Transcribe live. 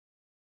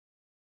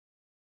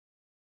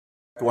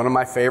One of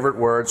my favorite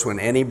words when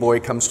any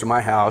boy comes to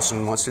my house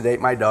and wants to date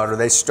my daughter,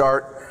 they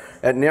start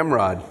at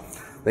Nimrod.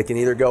 They can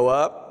either go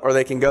up or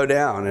they can go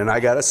down. And I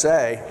gotta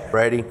say,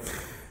 Brady,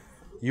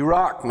 you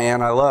rock,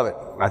 man. I love it.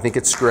 I think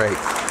it's great.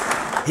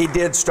 He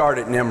did start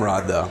at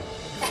Nimrod, though.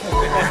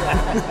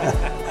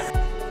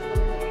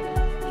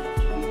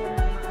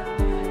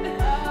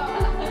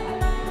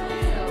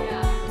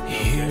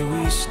 Here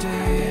we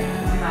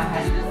stand,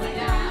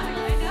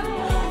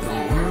 the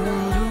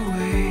world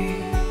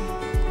awaits.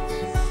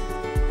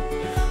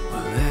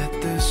 We'll let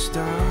the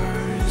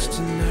stars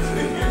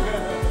tonight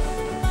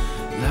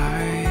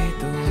light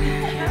the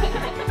way.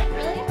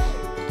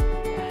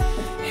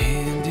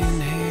 Hand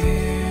in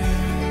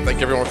hand.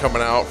 Thank everyone for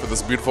coming out for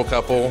this beautiful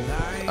couple,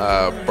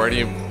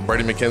 Brady and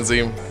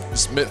McKenzie,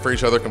 just meant for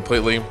each other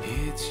completely.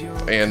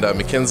 And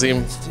McKenzie,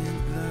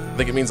 I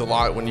think it means a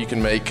lot when you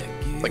can make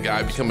a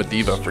guy become a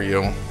diva for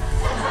you.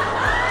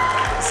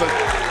 So,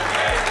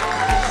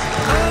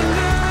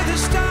 Under the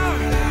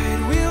starlight,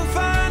 we'll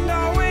find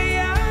our way,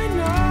 I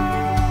know.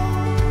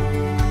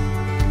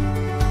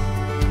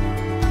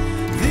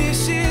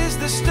 This is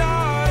the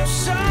start of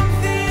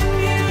something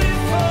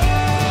beautiful.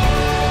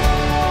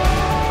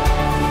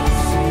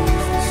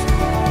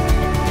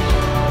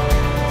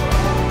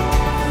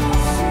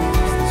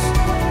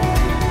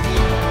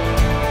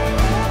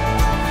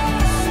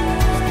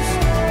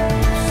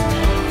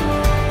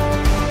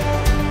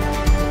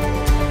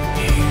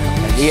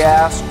 He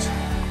asked,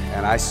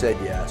 and I said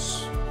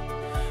yes.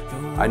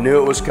 I knew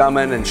it was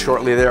coming, and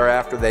shortly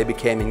thereafter they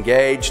became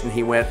engaged, and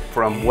he went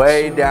from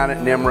way down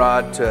at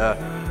Nimrod to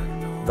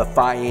the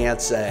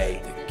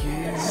fiancé.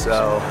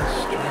 So.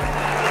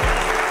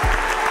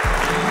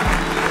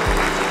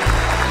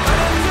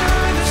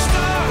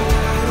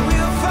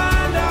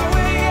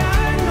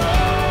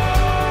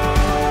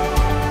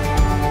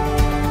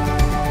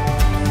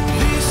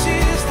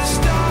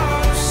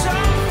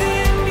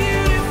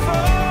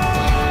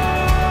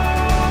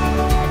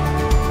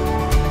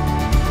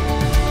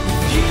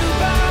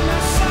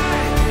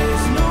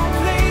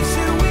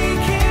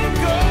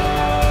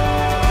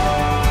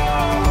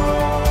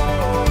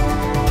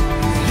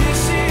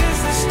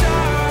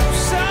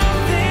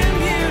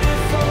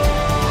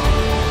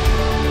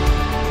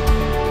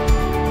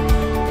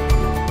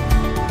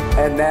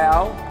 And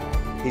now,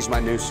 he's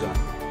my new son.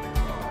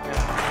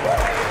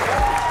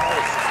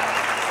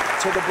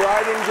 To the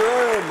bride and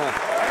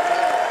groom.